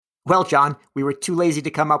Well, John, we were too lazy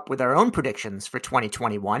to come up with our own predictions for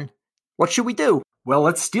 2021. What should we do? Well,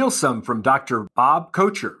 let's steal some from Dr. Bob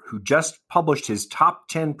Kocher, who just published his top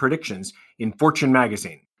 10 predictions in Fortune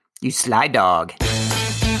magazine. You sly dog.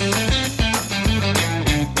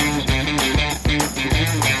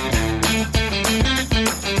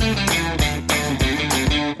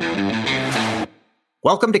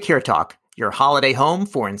 Welcome to Care Talk, your holiday home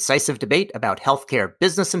for incisive debate about healthcare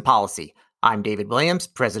business and policy. I'm David Williams,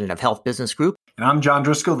 president of Health Business Group. And I'm John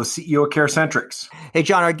Driscoll, the CEO of CareCentrix. Hey,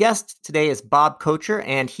 John, our guest today is Bob Kocher,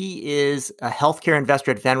 and he is a healthcare investor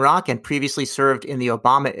at Venrock and previously served in the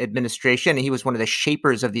Obama administration. He was one of the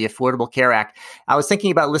shapers of the Affordable Care Act. I was thinking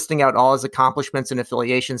about listing out all his accomplishments and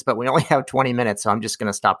affiliations, but we only have 20 minutes, so I'm just going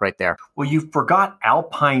to stop right there. Well, you forgot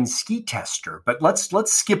alpine ski tester, but let's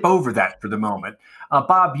skip over that for the moment.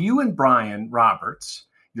 Bob, you and Brian Roberts,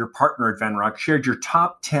 your partner at Venrock, shared your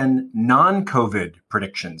top 10 non-COVID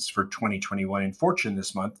predictions for 2021 in Fortune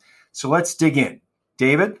this month. So let's dig in.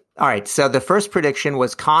 David? All right. So the first prediction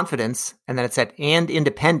was confidence, and then it said, and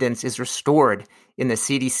independence is restored in the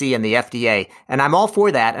CDC and the FDA. And I'm all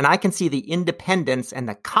for that. And I can see the independence and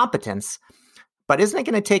the competence. But isn't it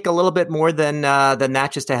going to take a little bit more than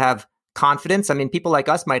that just to have confidence? I mean, people like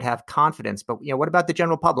us might have confidence, but what about the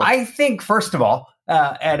general public? I think, first of all,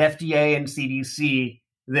 at FDA and CDC,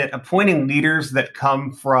 that appointing leaders that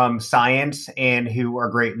come from science and who are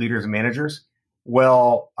great leaders and managers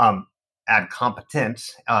will add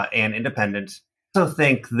competence and independence. I also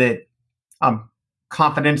think that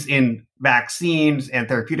confidence in vaccines and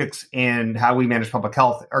therapeutics and how we manage public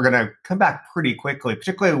health are going to come back pretty quickly,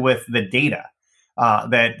 particularly with the data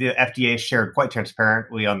that the FDA shared quite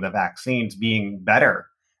transparently on the vaccines being better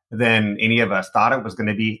than any of us thought it was going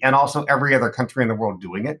to be, and also every other country in the world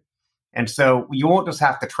doing it. And so you won't just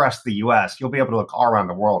have to trust the U.S. You'll be able to look all around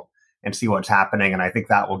the world and see what's happening. And I think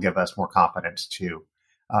that will give us more confidence too.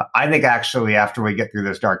 I think actually after we get through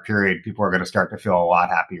this dark period, people are going to start to feel a lot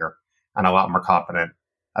happier and a lot more confident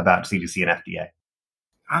about CDC and FDA.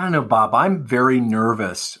 I don't know, Bob. I'm very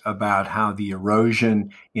nervous about how the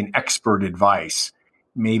erosion in expert advice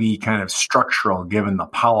may be kind of structural given the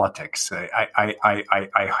politics.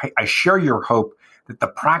 I share your hope that the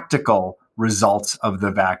practical results of the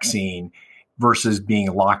vaccine versus being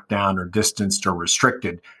locked down or distanced or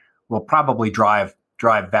restricted will probably drive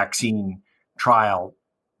vaccine trial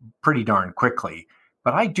pretty darn quickly.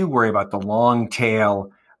 But I do worry about the long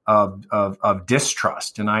tail of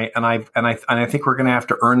distrust, and I think we're going to have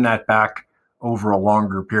to earn that back over a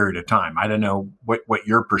longer period of time. I don't know what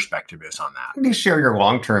your perspective is on that. Let me share your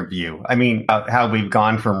long-term view. I mean, how we've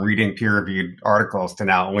gone from reading peer-reviewed articles to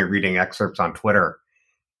now only reading excerpts on Twitter.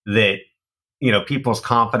 That people's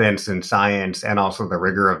confidence in science and also the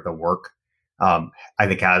rigor of the work, I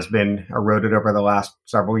think has been eroded over the last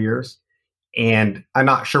several years. And I'm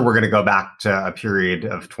not sure we're going to go back to a period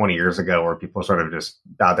of 20 years ago where people sort of just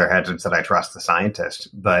bowed their heads and said, I trust the scientist.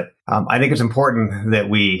 But I think it's important that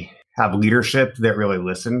we have leadership that really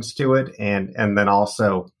listens to it. And then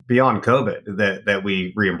also beyond COVID, that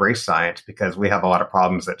we re-embrace science, because we have a lot of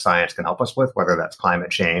problems that science can help us with, whether that's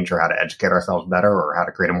climate change or how to educate ourselves better or how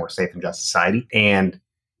to create a more safe and just society. And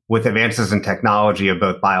with advances in technology of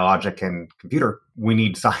both biologic and computer, we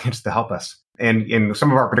need science to help us. And in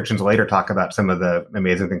some of our predictions later talk about some of the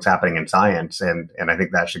amazing things happening in science. And I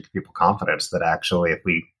think that should give people confidence that actually if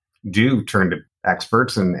we do turn to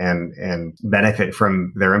experts and benefit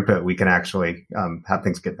from their input, we can actually have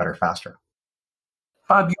things get better faster.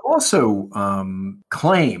 Bob, you also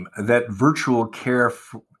claim that virtual care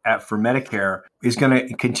for Medicare is going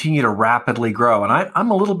to continue to rapidly grow. And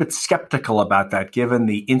I'm a little bit skeptical about that, given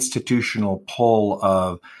the institutional pull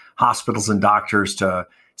of hospitals and doctors to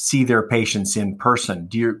see their patients in person.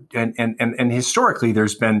 And historically,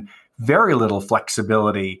 there's been very little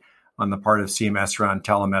flexibility on the part of CMS around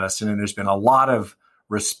telemedicine. And there's been a lot of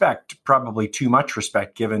respect, probably too much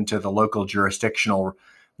respect, given to the local jurisdictional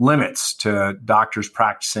limits to doctors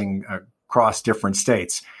practicing across different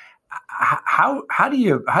states. How does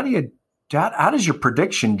your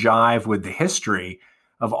prediction jive with the history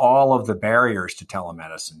of all of the barriers to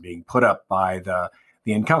telemedicine being put up by the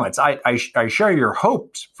incumbents? I share your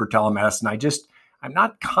hopes for telemedicine. I'm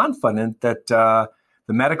not confident that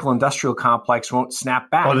the medical industrial complex won't snap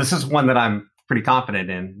back. Well, this is one that I'm pretty confident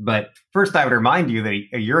in. But first, I would remind you that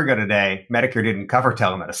a year ago today, Medicare didn't cover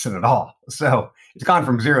telemedicine at all. So it's gone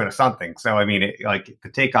from zero to something. So, I mean, the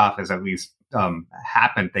takeoff has at least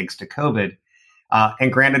happened thanks to COVID.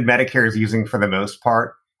 And granted, Medicare is using, for the most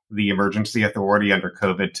part, the emergency authority under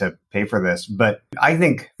COVID to pay for this. But I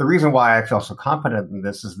think the reason why I feel so confident in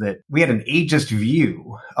this is that we had an ageist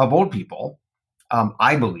view of old people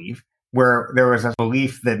I believe, where there was a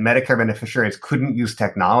belief that Medicare beneficiaries couldn't use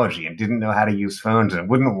technology and didn't know how to use phones and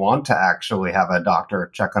wouldn't want to actually have a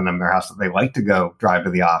doctor check on them in their house, that they like to go drive to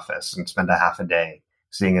the office and spend a half a day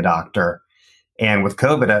seeing a doctor. And with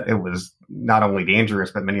COVID, it was not only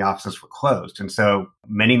dangerous, but many offices were closed. And so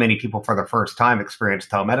many people for the first time experienced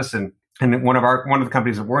telemedicine. And one of the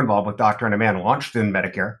companies that we're involved with, Doctor on Demand, launched in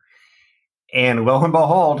Medicare. And lo and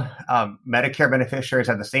behold, Medicare beneficiaries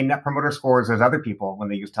had the same net promoter scores as other people when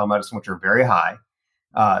they use telemedicine, which are very high.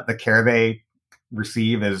 The care they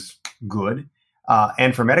receive is good.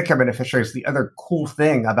 And for Medicare beneficiaries, the other cool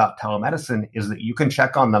thing about telemedicine is that you can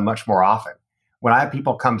check on them much more often. When I have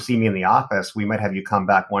people come see me in the office, we might have you come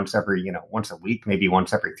back once a week, maybe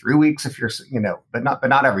once every 3 weeks if you're, but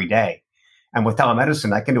not every day. And with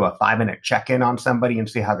telemedicine, I can do a 5-minute check-in on somebody and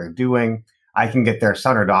see how they're doing. I can get their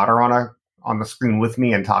son or daughter on the screen with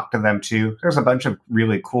me and talk to them too. There's a bunch of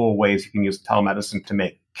really cool ways you can use telemedicine to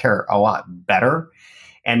make care a lot better.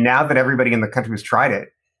 And now that everybody in the country has tried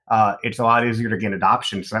it, it's a lot easier to gain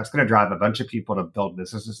adoption. So that's going to drive a bunch of people to build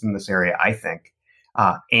businesses in this area, I think.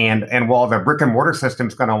 And while the brick and mortar system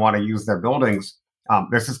is going to want to use their buildings,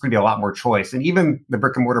 there's just going to be a lot more choice. And even the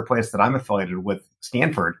brick and mortar place that I'm affiliated with,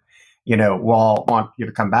 Stanford, will want you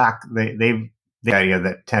to come back. They've the idea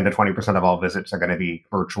that 10 to 20% of all visits are going to be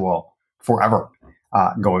virtual forever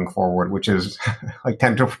going forward, which is like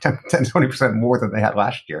 10 to 20% more than they had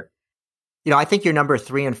last year. I think your number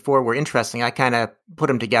 3 and 4 were interesting. I kind of put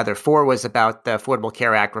them together. 4 was about the Affordable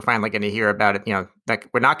Care Act. We're finally going to hear about it. Like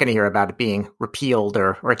we're not going to hear about it being repealed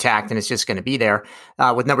or attacked, and it's just going to be there.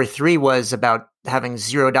 With number 3 was about having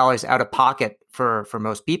 $0 out of pocket for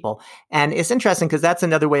most people. And it's interesting because that's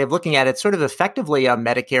another way of looking at it. It's sort of effectively a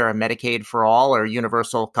Medicare or Medicaid for all or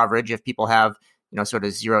universal coverage if people have, sort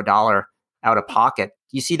of $0 out of pocket.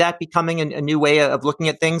 Do you see that becoming a new way of looking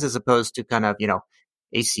at things as opposed to kind of,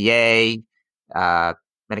 ACA,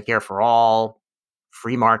 Medicare for all,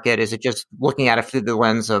 free market? Is it just looking at it through the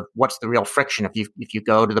lens of what's the real friction if you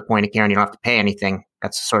go to the point of care and you don't have to pay anything?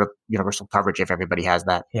 That's sort of universal coverage if everybody has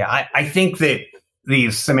that. Yeah, I think that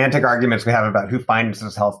these semantic arguments we have about who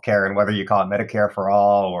finances healthcare and whether you call it Medicare for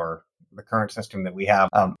all or the current system that we have,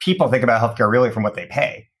 people think about healthcare really from what they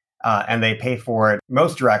pay. And they pay for it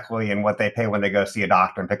most directly in what they pay when they go see a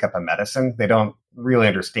doctor and pick up a medicine. They don't really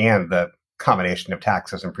understand the combination of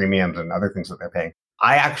taxes and premiums and other things that they're paying.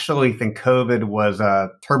 I actually think COVID was a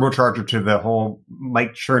turbocharger to the whole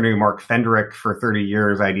Mike Cherny, Mark Fenderick for 30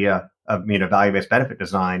 years idea of value-based benefit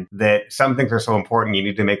design, that some things are so important you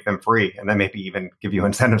need to make them free and then maybe even give you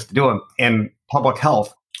incentives to do them. And public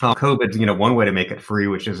health, COVID's one way to make it free,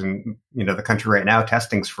 which is in the country right now,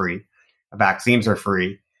 testing's free, vaccines are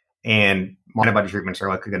free, and antibody treatments are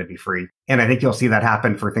likely going to be free. And I think you'll see that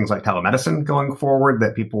happen for things like telemedicine going forward,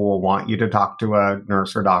 that people will want you to talk to a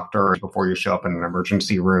nurse or doctor before you show up in an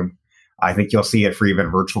emergency room. I think you'll see it for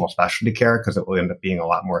even virtual specialty care because it will end up being a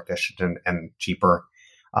lot more efficient and cheaper.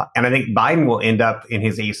 And I think Biden will end up in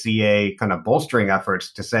his ACA kind of bolstering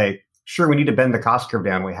efforts to say, sure, we need to bend the cost curve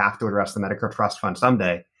down. We have to address the Medicare Trust Fund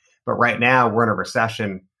someday. But right now we're in a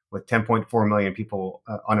recession with 10.4 million people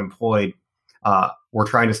unemployed. We're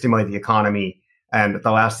trying to stimulate the economy. And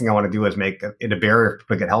the last thing I want to do is make it a barrier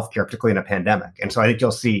to get healthcare, particularly in a pandemic. And so I think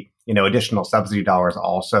you'll see, additional subsidy dollars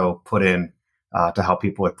also put in to help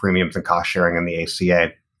people with premiums and cost sharing in the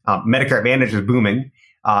ACA. Medicare Advantage is booming,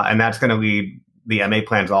 and that's going to lead the MA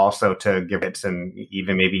plans also to give hits and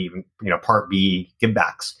maybe Part B give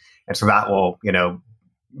backs. And so that will,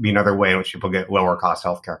 be another way in which people get lower cost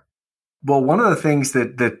healthcare. Well, one of the things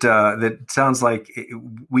that sounds like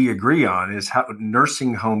we agree on is how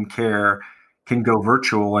nursing home care can go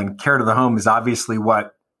virtual, and care to the home is obviously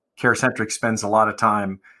what CareCentrix spends a lot of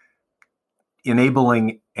time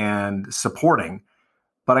enabling and supporting.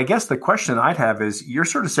 But I guess the question I'd have is, you're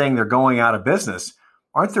sort of saying they're going out of business.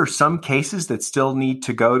 Aren't there some cases that still need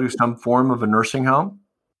to go to some form of a nursing home?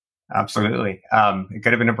 Absolutely. It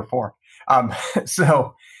could have been number 4.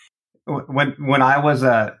 So when I was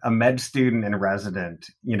a med student and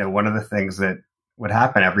resident, one of the things that would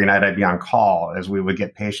happen every night I'd be on call is we would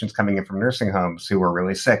get patients coming in from nursing homes who were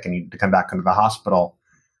really sick and needed to come back into the hospital.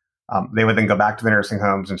 They would then go back to the nursing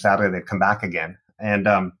homes, and sadly they'd come back again. And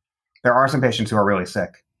there are some patients who are really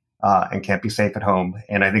sick and can't be safe at home.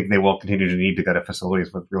 And I think they will continue to need to go to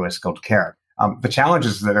facilities with really skilled care. The challenge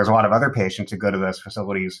is that there's a lot of other patients who go to those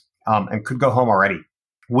facilities and could go home already.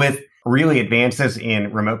 With really advances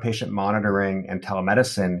in remote patient monitoring and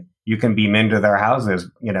telemedicine, you can beam into their houses,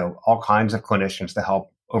 all kinds of clinicians to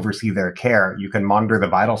help oversee their care. You can monitor the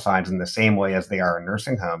vital signs in the same way as they are in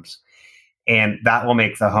nursing homes. And that will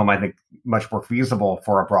make the home, I think, much more feasible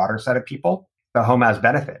for a broader set of people. the home has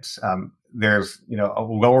benefits. There's, a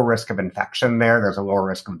lower risk of infection there. There's a lower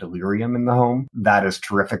risk of delirium in the home. That's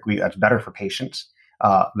better for patients.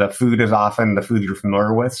 The food is often the food you're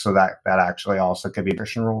familiar with. So that actually also could be a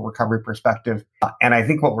nutritional recovery perspective. And I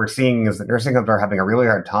think what we're seeing is that nursing homes are having a really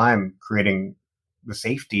hard time creating the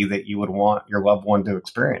safety that you would want your loved one to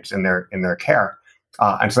experience in their care.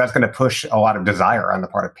 And so that's going to push a lot of desire on the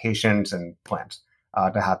part of patients and plans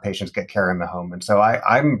to have patients get care in the home. And so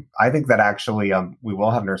I think that actually we will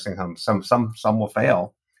have nursing homes. Some will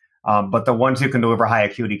fail, but the ones who can deliver high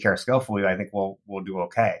acuity care skillfully, I think will do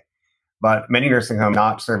okay. But many nursing homes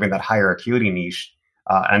not serving that higher acuity niche,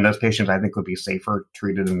 and those patients I think would be safer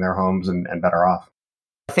treated in their homes and better off.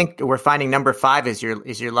 I think we're finding number 5 is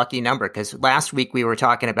your lucky number, because last week we were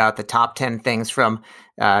talking about the top 10 things from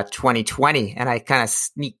 2020, and I kind of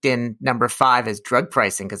sneaked in number 5 as drug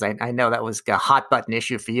pricing because I know that was a hot button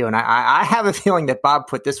issue for you, and I have a feeling that Bob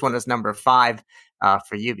put this one as number 5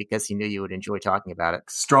 for you because he knew you would enjoy talking about it.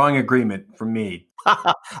 Strong agreement from me.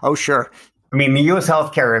 Oh, sure. I mean, the U.S.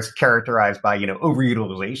 healthcare is characterized by,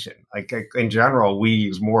 overutilization. Like in general, we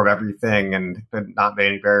use more of everything and not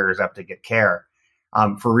many barriers up to get care.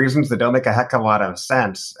 For reasons that don't make a heck of a lot of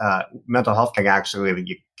sense, mental health care actually that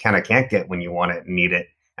you kind of can't get when you want it and need it,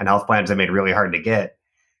 and health plans have made it really hard to get.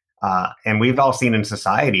 And we've all seen in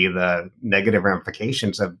society the negative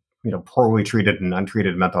ramifications of poorly treated and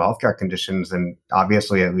untreated mental health care conditions, and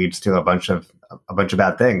obviously it leads to a bunch of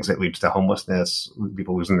bad things. It leads to homelessness,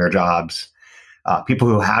 people losing their jobs, people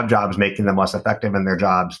who have jobs making them less effective in their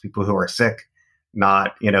jobs, people who are sick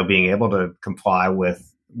not being able to comply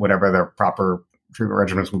with whatever their proper treatment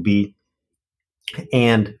regimens will be.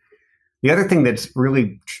 And the other thing that's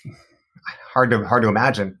really hard to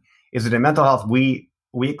imagine is that in mental health, we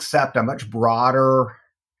accept a much broader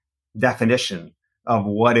definition of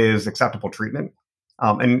what is acceptable treatment.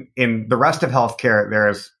 And in the rest of healthcare,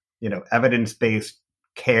 there's evidence-based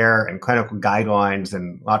care and clinical guidelines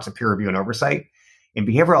and lots of peer review and oversight. In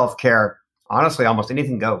behavioral health care, honestly, almost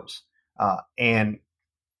anything goes. And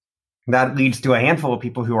that leads to a handful of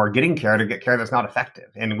people who are getting care to get care that's not effective.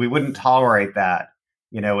 And we wouldn't tolerate that,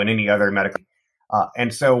 in any other medical.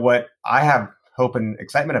 And so what I have hope and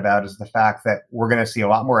excitement about is the fact that we're going to see a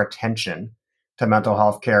lot more attention to mental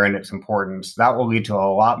health care and its importance. That will lead to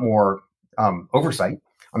a lot more oversight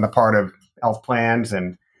on the part of health plans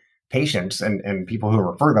and patients and people who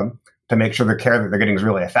refer them to make sure the care that they're getting is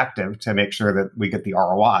really effective, to make sure that we get the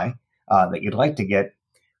ROI that you'd like to get.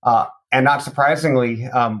 And not surprisingly,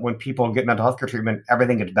 when people get mental health care treatment,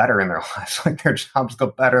 everything gets better in their lives. Like their jobs go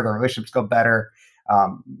better, their relationships go better,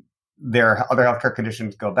 their other healthcare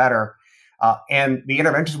conditions go better. And the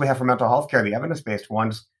interventions we have for mental health care, the evidence-based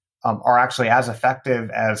ones, are actually as effective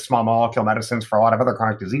as small molecule medicines for a lot of other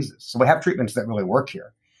chronic diseases. So we have treatments that really work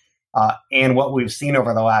here. And what we've seen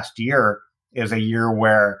over the last year is a year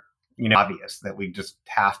where, obvious that we just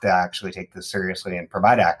have to actually take this seriously and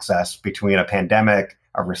provide access between a pandemic,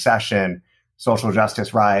 a recession, social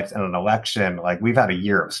justice riots, and an election. Like we've had a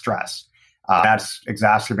year of stress. That's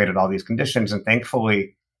exacerbated all these conditions. And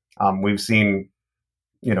thankfully, we've seen,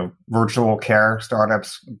 virtual care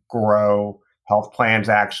startups grow, health plans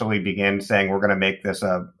actually begin saying, we're going to make this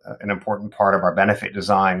an important part of our benefit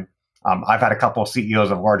design. I've had a couple of CEOs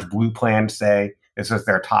of large blue plans say this is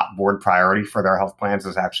their top board priority for their health plans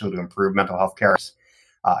is actually to improve mental health care.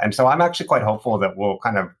 And so I'm actually quite hopeful that we'll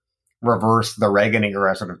kind of reverse the Reagan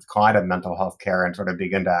era sort of decline of mental health care and sort of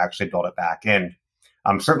begin to actually build it back in.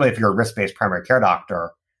 Certainly, if you're a risk-based primary care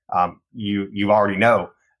doctor, you already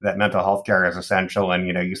know that mental health care is essential, and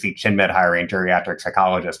you see ChinMed hiring geriatric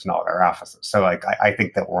psychologists in all their offices. So, I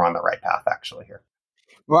think that we're on the right path actually here.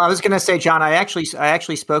 Well, I was going to say, John, I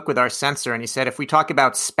actually spoke with our censor, and he said if we talk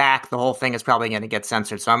about SPAC, the whole thing is probably going to get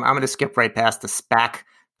censored. So I'm going to skip right past the SPAC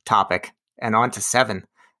topic and on to 7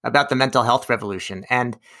 about the mental health revolution.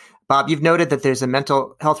 And Bob, you've noted that there's a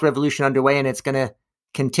mental health revolution underway, and it's going to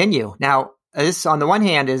continue. Now, this on the one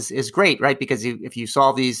hand is great, right? Because if you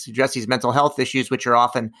address these mental health issues, which are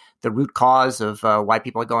often the root cause of why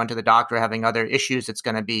people go into the doctor having other issues, it's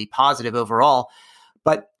going to be positive overall.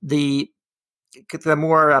 But the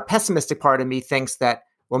more pessimistic part of me thinks that,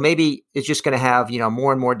 well, maybe it's just going to have,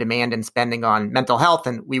 more and more demand and spending on mental health,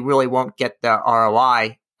 and we really won't get the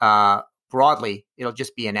ROI broadly. It'll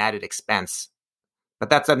just be an added expense. But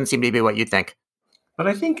that doesn't seem to be what you think. But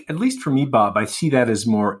I think, at least for me, Bob, I see that as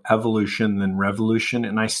more evolution than revolution.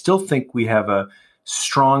 And I still think we have a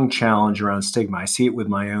strong challenge around stigma. I see it with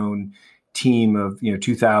my own team of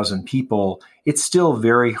 2,000 people. It's still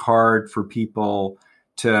very hard for people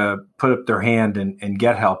to put up their hand and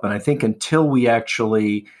get help. And I think until we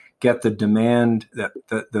actually get the demand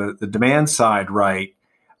the demand side right,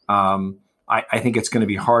 I think it's going to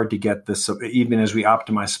be hard to get this, even as we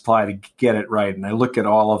optimize supply, to get it right. And I look at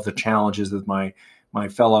all of the challenges with my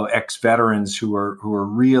fellow ex-veterans who are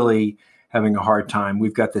really having a hard time.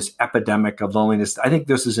 We've got this epidemic of loneliness. I think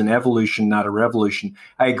this is an evolution, not a revolution.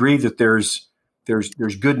 I agree that there's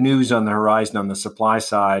good news on the horizon on the supply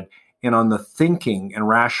side and on the thinking and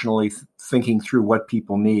rationally thinking through what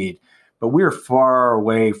people need. But we're far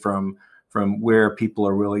away from where people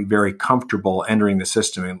are really very comfortable entering the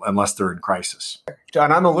system unless they're in crisis.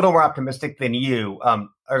 John, I'm a little more optimistic than you.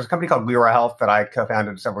 There's a company called We Were Health that I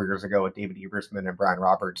co-founded several years ago with David Ebersman and Brian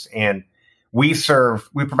Roberts. And we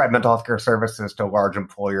provide mental health care services to large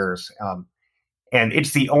employers. And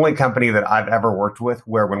it's the only company that I've ever worked with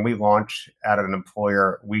where when we launch at an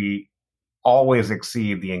employer, we always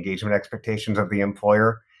exceed the engagement expectations of the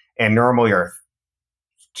employer and normally are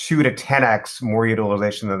 2 to 10x more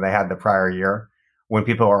utilization than they had the prior year when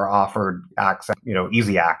people are offered access,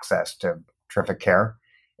 easy access to terrific care.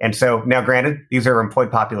 And so now, granted, these are employed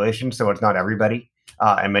populations, so it's not everybody.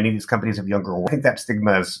 And many of these companies have younger workers. I think that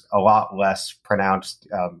stigma is a lot less pronounced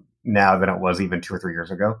now than it was even 2 or 3 years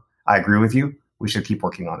ago. I agree with you. We should keep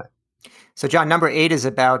working on it. So, John, number 8 is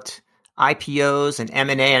about IPOs and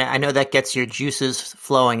M&A, and I know that gets your juices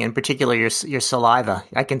flowing, in particular your saliva.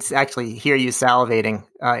 I can actually hear you salivating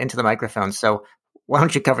into the microphone. So why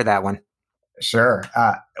don't you cover that one? Sure.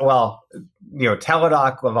 Teladoc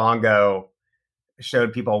Livongo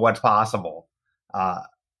showed people what's possible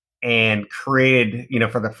and created,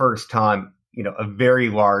 for the first time, a very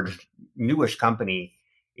large, newish company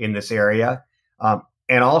in this area.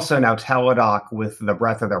 And also now Teladoc, with the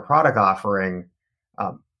breadth of their product offering,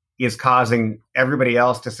 is causing everybody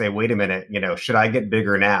else to say, wait a minute, should I get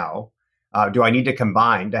bigger now? Do I need to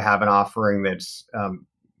combine to have an offering that's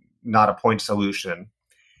not a point solution?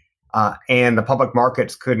 And the public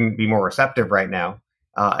markets couldn't be more receptive right now.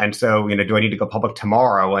 And so, do I need to go public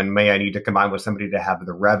tomorrow? And may I need to combine with somebody to have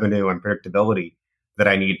the revenue and predictability that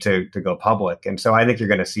I need to go public? And so I think you're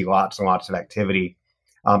going to see lots and lots of activity.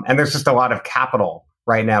 And there's just a lot of capital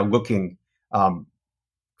right now looking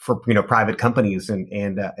for private companies,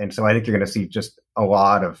 and so I think you're going to see just a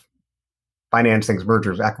lot of financings,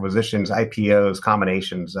 mergers, acquisitions, IPOs,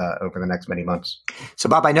 combinations over the next many months. So,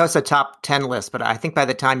 Bob, I know it's a top 10 list, but I think by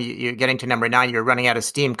the time you're getting to number 9, you're running out of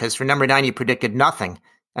steam, because for number 9, you predicted nothing,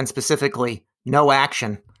 and specifically no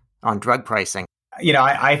action on drug pricing.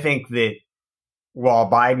 I think that while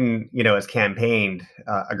Biden, has campaigned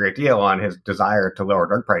a great deal on his desire to lower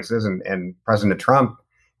drug prices, and President Trump,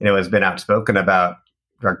 has been outspoken about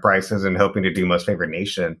drug prices and hoping to do most favored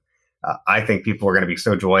nation. I think people are going to be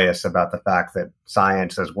so joyous about the fact that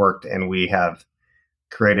science has worked and we have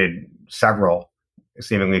created several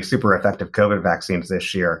seemingly super effective COVID vaccines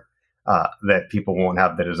this year that people won't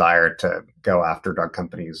have the desire to go after drug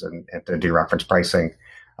companies and to do reference pricing.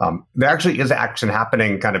 There actually is action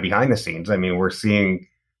happening kind of behind the scenes. I mean, we're seeing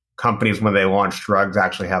companies, when they launch drugs,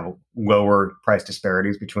 actually have lower price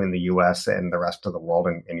disparities between the U.S. and the rest of the world,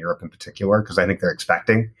 and Europe in particular, because I think they're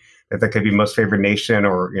expecting that there could be most favored nation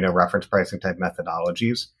or reference pricing type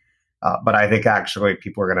methodologies. But I think actually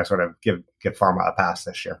people are going to sort of give pharma a pass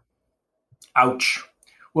this year. Ouch.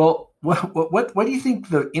 Well, what do you think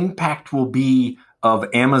the impact will be of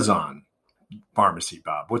Amazon pharmacy,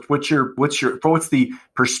 Bob? What's the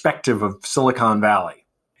perspective of Silicon Valley?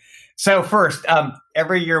 So first,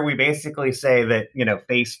 every year we basically say that,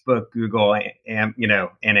 Facebook, Google, and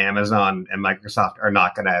Amazon and Microsoft are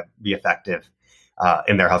not going to be effective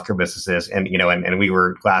in their healthcare businesses. And we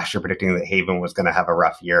were last year predicting that Haven was going to have a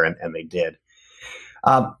rough year, and they did.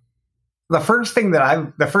 The first thing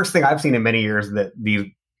I've seen in many years that these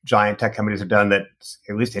giant tech companies have done that's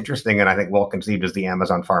at least interesting and I think well conceived is the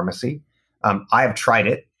Amazon pharmacy. I have tried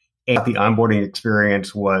it. And the onboarding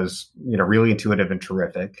experience was, really intuitive and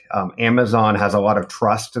terrific. Amazon has a lot of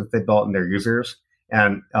trust that they built in their users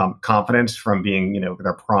and confidence from being,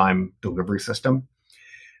 their Prime delivery system.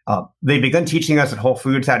 They began teaching us at Whole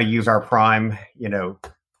Foods how to use our Prime,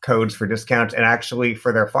 codes for discounts. And actually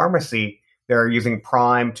for their pharmacy, they're using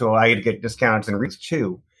Prime to allow you to get discounts and reach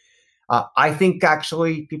too. I think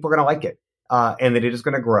actually people are going to like it and that it is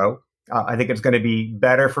going to grow. I think it's going to be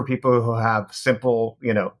better for people who have simple,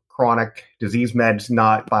 chronic disease meds,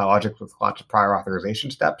 not biologics with lots of prior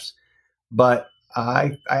authorization steps. But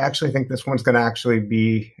I actually think this one's going to actually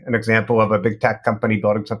be an example of a big tech company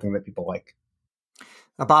building something that people like.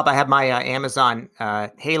 Bob, I have my Amazon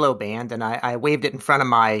Halo band, and I waved it in front of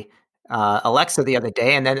my Alexa the other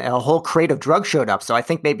day, and then a whole crate of drugs showed up. So I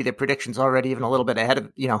think maybe the prediction's already even a little bit ahead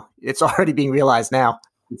of, it's already being realized now.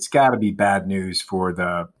 it's got to be bad news for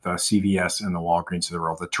the CVS and the Walgreens of the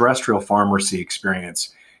world. The terrestrial pharmacy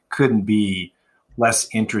experience couldn't be less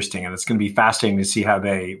interesting, and it's going to be fascinating to see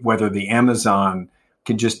whether the Amazon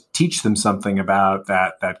can just teach them something about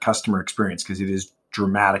that customer experience, because it is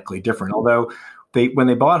dramatically different. Although when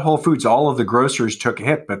they bought Whole Foods, all of the grocers took a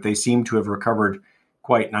hit, but they seem to have recovered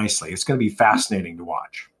quite nicely. It's going to be fascinating to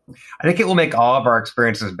watch. I think it will make all of our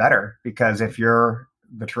experiences better, because if you're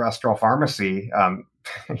the terrestrial pharmacy,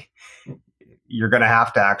 you're going to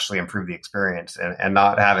have to actually improve the experience and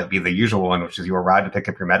not have it be the usual one, which is you arrive to pick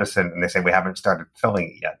up your medicine and they say, we haven't started filling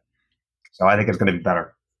it yet. So I think it's going to be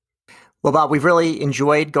better. Well, Bob, we've really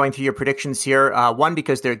enjoyed going through your predictions here. One,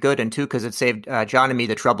 because they're good, and two, because it saved John and me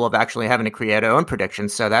the trouble of actually having to create our own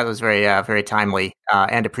predictions. So that was very, very timely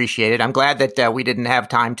and appreciated. I'm glad that we didn't have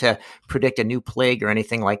time to predict a new plague or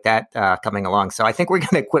anything like that coming along. So I think we're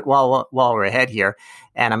going to quit while we're ahead here.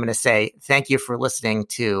 And I'm going to say thank you for listening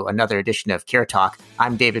to another edition of Care Talk.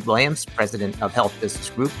 I'm David Williams, president of Health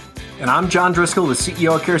Business Group. And I'm John Driscoll, the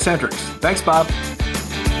CEO of CareCentrix. Thanks, Bob.